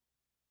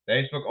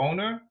 Facebook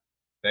owner,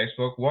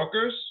 Facebook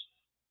workers,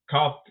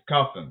 cuff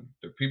them.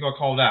 The people are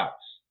called out.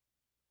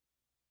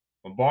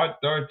 From Bart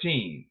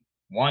 13,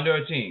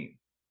 113.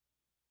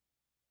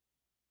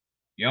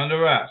 You're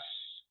under arrest.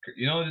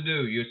 You know what to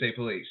do, USA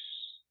Police.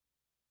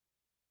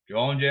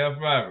 You're in jail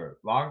forever.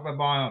 Lock the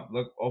bar up.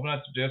 Look, open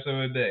up to jail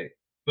every day.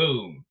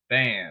 Boom.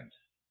 Banned.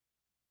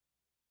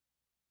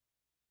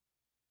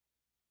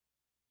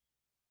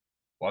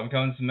 Welcome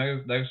comes to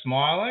Meg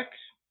Smarlick.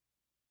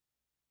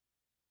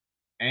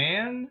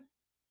 And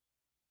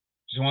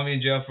just want to be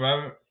in jail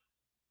forever.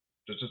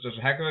 Just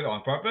heck of it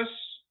on purpose.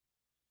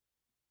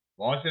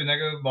 Lawsuit,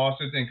 negative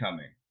lawsuits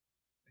incoming.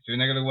 It's a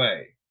negative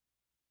way.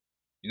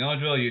 You know the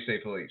drill, USA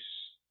Police.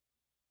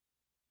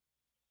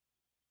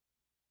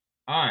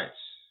 Alright.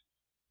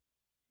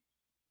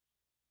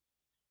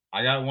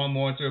 I got 1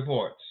 more to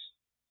report.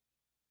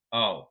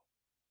 Oh.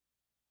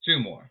 2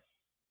 more.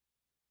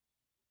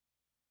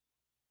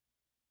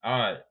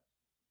 Alright.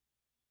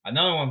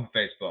 Another one from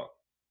Facebook.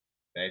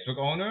 Facebook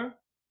owner.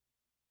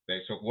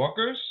 Facebook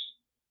workers.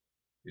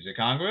 USA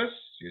Congress.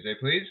 USA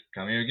Police.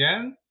 Come here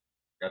again.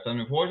 Got something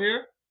to report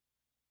here.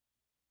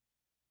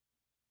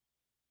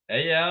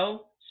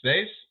 AL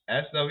space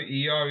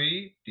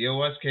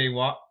SWEREDOSKY.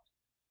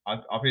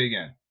 I'll read it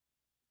again.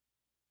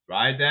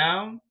 Write it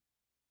down.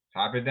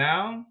 Type it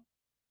down.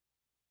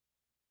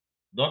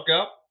 Look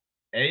up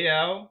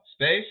AL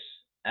space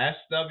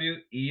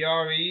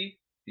SWEREDOSKY.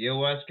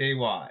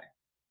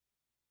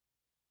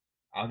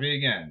 I'll read it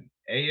again.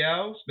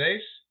 AL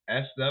space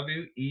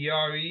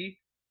SWEREDOSKY.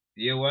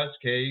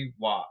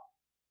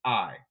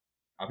 I'll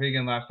read it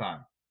again last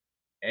time.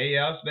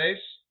 AL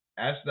space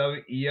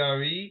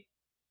SWEREDOSK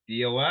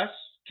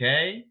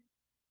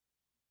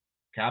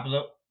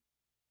capital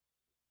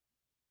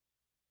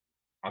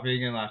I'll read it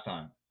again last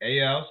time.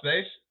 AL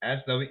space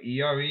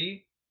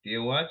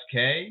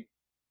SWEREDOSKI.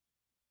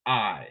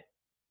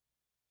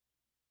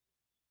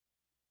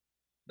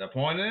 The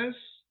point is,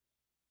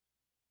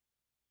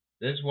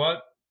 this is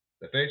what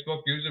the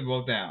Facebook user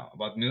wrote down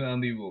about the new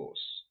MLB rules.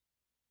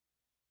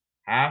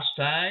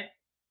 Hashtag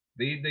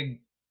leave the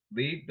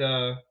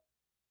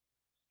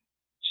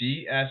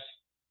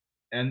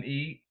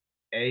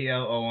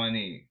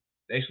GSNEALONE.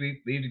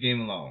 Basically, leave the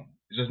game alone.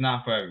 It's just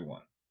not for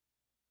everyone.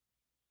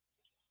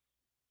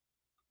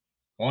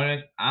 Point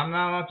is, I'm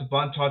not allowed to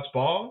bunt touch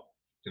ball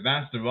to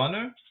advance the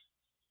runner.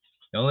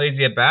 No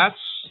lazy at bats.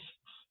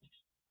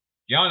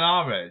 John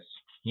Alvarez,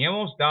 he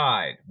almost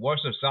died.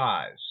 Worse of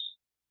size.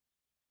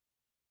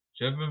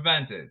 Should have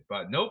prevented,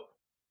 but nope.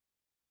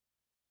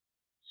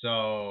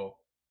 So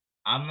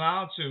I'm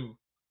allowed to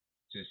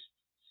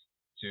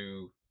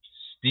steal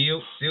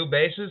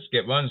bases,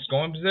 get runners in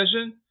scoring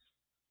position.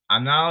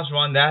 I'm not allowed to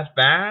run that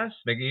fast,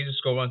 make it easy to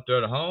score run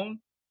third at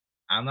home.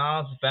 I'm not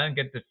allowed to defend,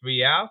 get the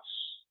 3 outs.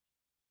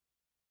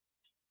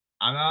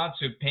 I'm not allowed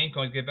to paint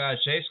cone, get out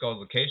of chase, called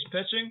location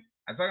pitching.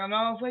 I feel like I'm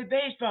not allowed to play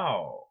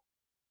baseball.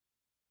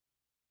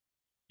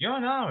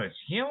 John Alvarez,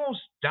 he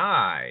almost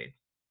died.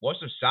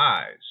 What's the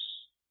size?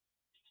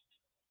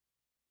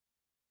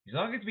 He's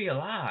lucky to be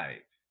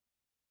alive.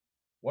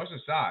 What's the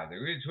size? They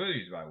agreed to Twitter,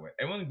 by the way.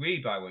 Everyone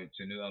agreed, by the way,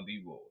 to new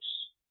MLB rules.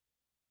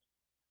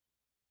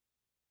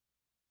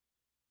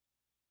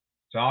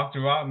 Talk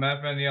to Rob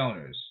Meth and the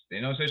owners. They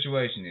know the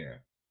situation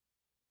here.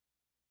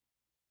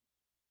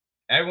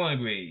 Everyone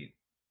agreed.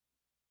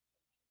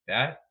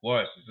 That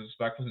was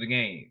disrespectful to the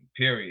game.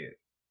 Period.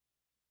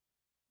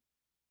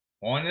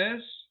 Point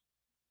is,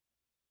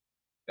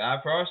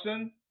 that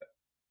person,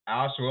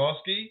 Al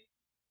Swarovski,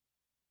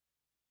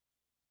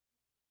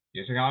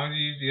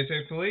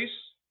 USA police,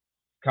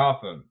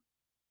 cuff him.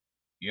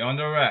 You're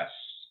under arrest.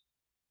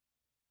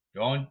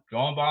 Drawn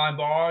behind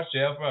bars,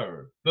 jail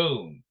forever.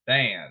 Boom.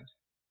 Banned.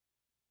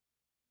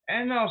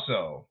 And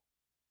also,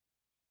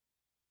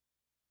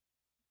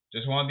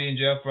 just want to be in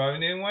jail forever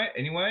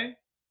anyway?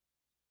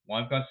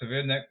 Want to become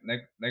severe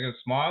negative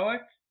smile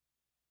like?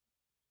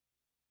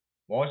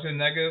 Washington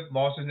negative,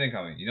 losses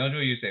incoming. You don't do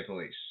USA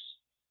police.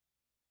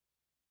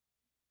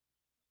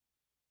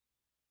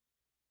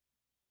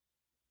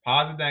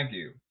 Positive thank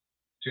you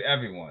to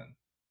everyone.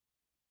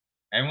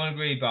 Everyone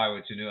agreed by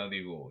with to new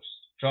MLB rules.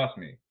 Trust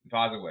me, in a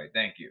positive way.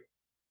 Thank you.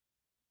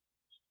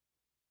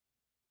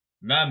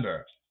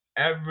 Remember,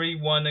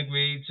 everyone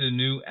agreed to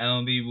new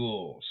MLB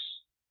rules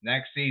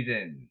next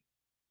season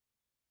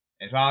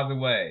in a positive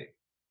way.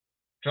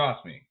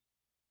 Trust me.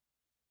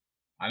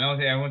 I know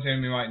everyone's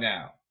hearing me right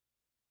now.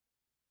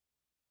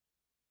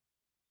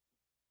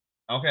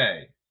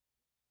 Okay,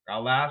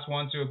 our last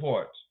one to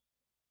report.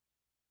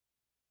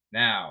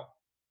 Now,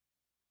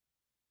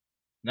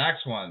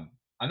 next one,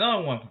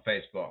 another one from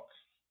Facebook.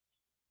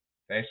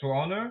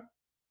 Facebook owner,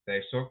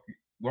 Facebook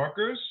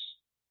workers,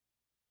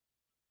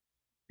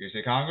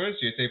 USA Congress,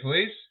 USA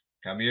Police,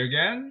 come here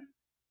again.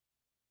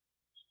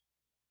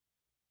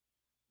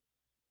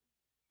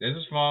 This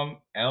is from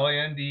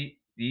LANDA,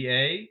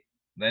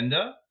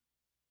 Linda.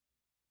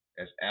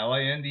 It's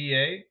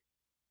LANDA,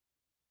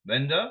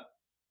 Linda,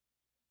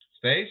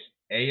 space,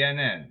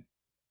 ANN.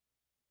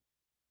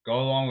 Go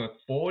along with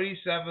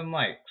 47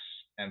 likes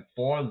and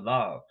 4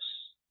 loves.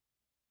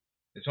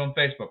 It's on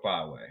Facebook,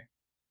 by the way.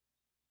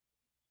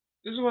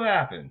 This is what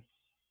happened.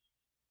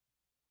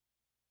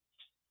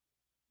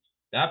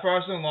 That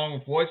person, along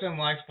with 47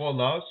 likes, 4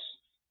 loves,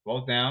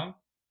 wrote down,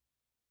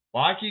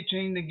 why keep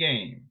changing the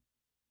game?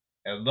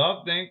 And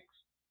love thinks,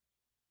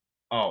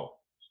 I'll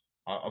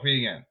repeat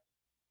again.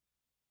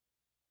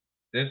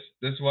 This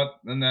is what,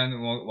 and then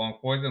along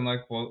 47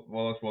 likes, 4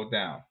 loves, wrote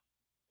down.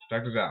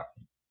 Check this out.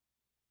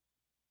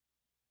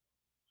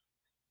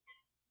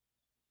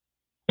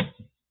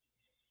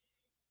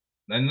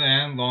 Then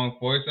long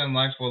 47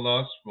 likes, 4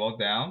 loves, wrote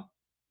down.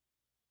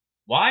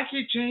 Why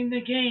keep changing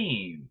the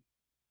game?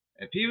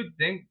 If people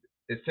think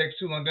it takes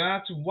too long, they don't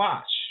have to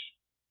watch.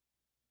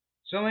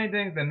 So many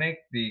things that make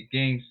the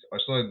games are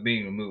slowly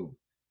being removed.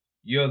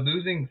 You're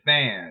losing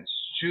fans,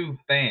 true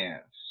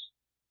fans.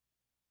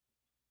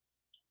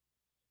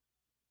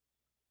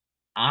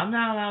 I'm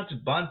not allowed to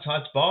bunt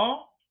touch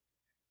ball?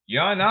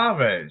 You're an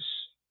Alvarez.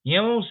 You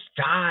almost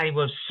died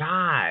with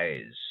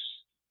size.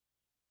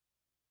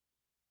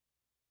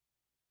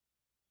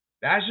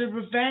 That should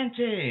prevent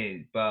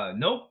it, but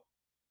nope.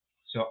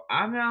 So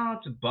I'm not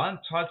allowed to bunt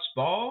touch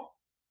ball?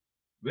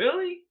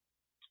 Really?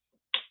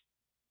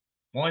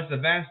 Once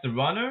advance the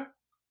runner?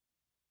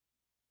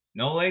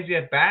 No lazy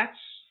at bats?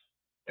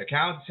 The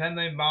count 10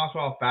 million miles per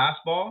hour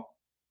fastball?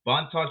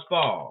 Bunt touch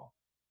ball.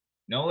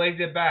 No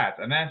lazy at bats.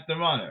 Advance the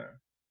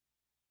runner.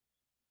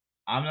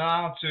 I'm not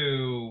allowed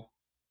to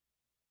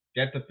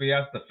get the 3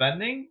 outs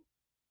defending.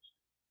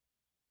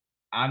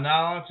 I'm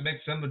not allowed to make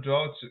simple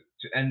draw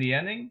to end the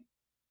inning.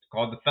 It's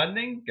called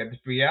defending. Get the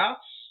 3 outs.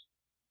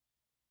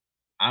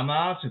 I'm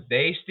not allowed to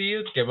base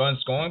steal to get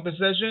runs scoring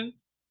position.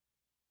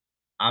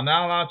 I'm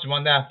not allowed to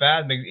run that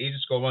fast, make it easy to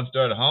score runs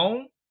third at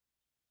home.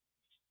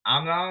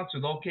 I'm now to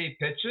locate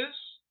pitches.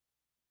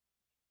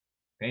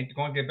 Paint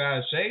going to get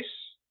better chase.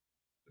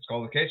 It's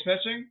called the case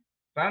pitching.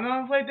 But I know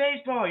how to play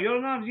baseball. You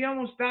don't know. He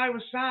almost died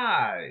with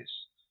size.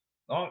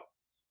 Don't.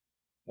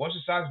 What's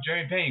the size of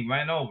Jerry Payne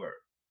ran over?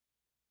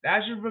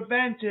 That should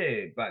prevent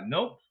it. But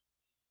nope.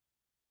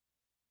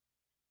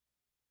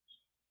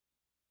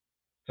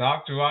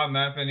 Talk to Rob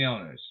Manfred and the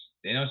owners.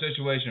 They know the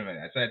situation already.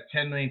 I said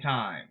 10 million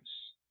times.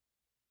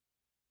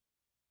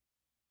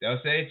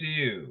 They'll say to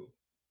you,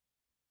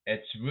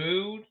 it's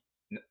rude.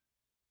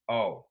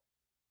 Oh,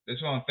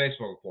 this one on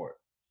Facebook report.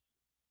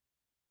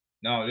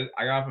 No,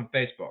 I got it from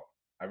Facebook.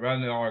 I read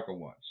in the article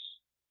once.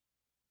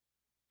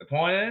 The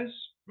point is,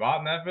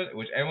 Rob Manfred,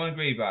 which everyone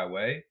agreed by the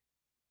way.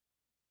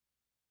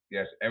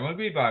 Yes, everyone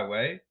agreed by the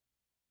way.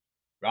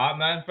 Rob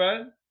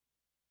Manfred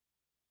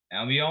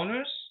and the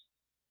owners,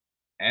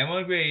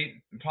 everyone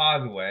agreed in a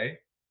positive way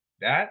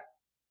that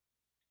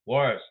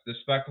was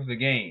disrespectful to the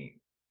game.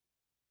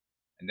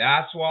 And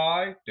that's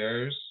why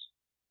there's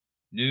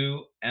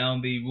new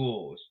MLB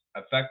rules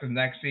effective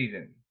next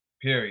season,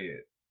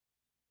 period.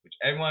 Which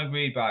everyone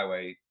agreed, by the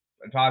way,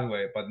 in a positive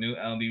way, but new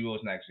MLB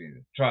rules next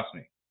season. Trust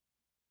me.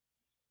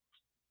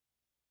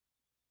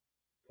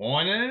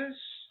 Point is,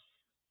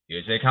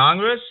 USA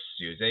Congress,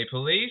 USA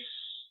Police,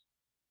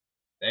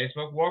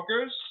 Facebook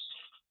workers,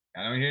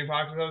 I know you're hearing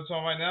podcasts of this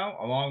one right now,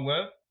 along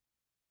with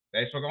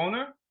Facebook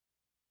owner.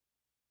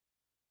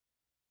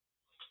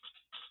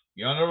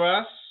 You're under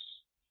arrest.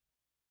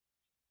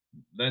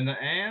 Linda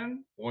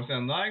Ann, 4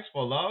 likes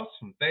for loves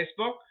from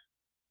Facebook.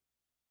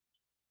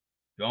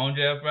 Go in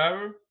jail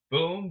forever.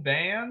 Boom,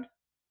 banned.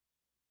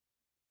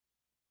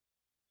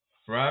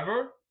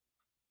 Forever.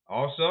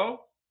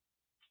 Also,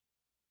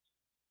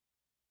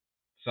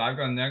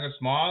 Cyclone Negative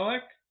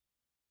Smarlick.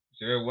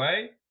 Severe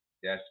way.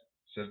 Yes,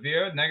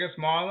 severe negative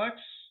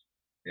Smarlicks.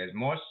 Yes,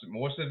 more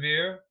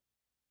severe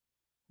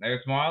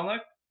negative Smarlick.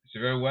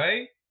 Severe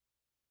way.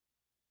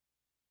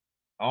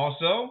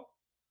 Also,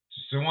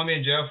 still want to be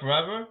in jail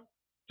forever,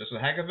 just for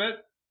the heck of it.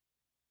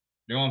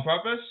 Do on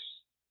purpose.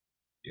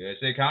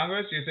 USA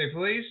Congress, USA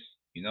Police,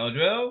 you know the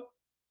drill.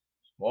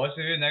 More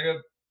severe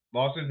negative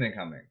lawsuits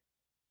incoming.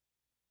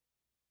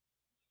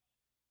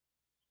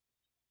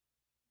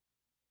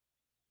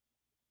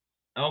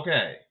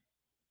 Okay.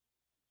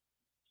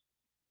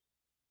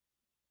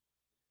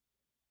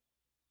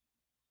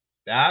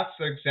 That's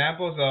the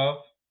examples of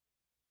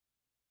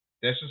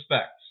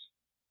disrespect.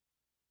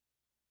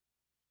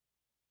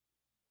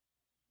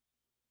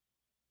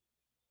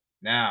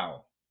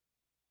 Now,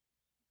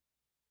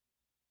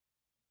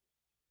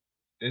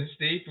 this is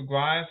Steve for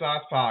Grind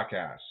Slots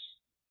Podcast.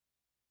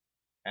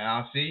 And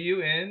I'll see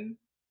you in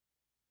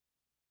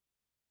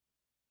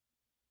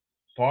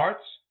part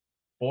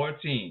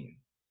 14.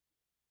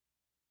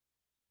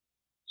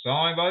 So,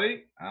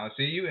 everybody, I'll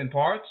see you in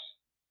part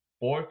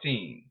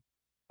 14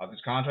 of this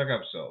contract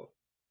episode.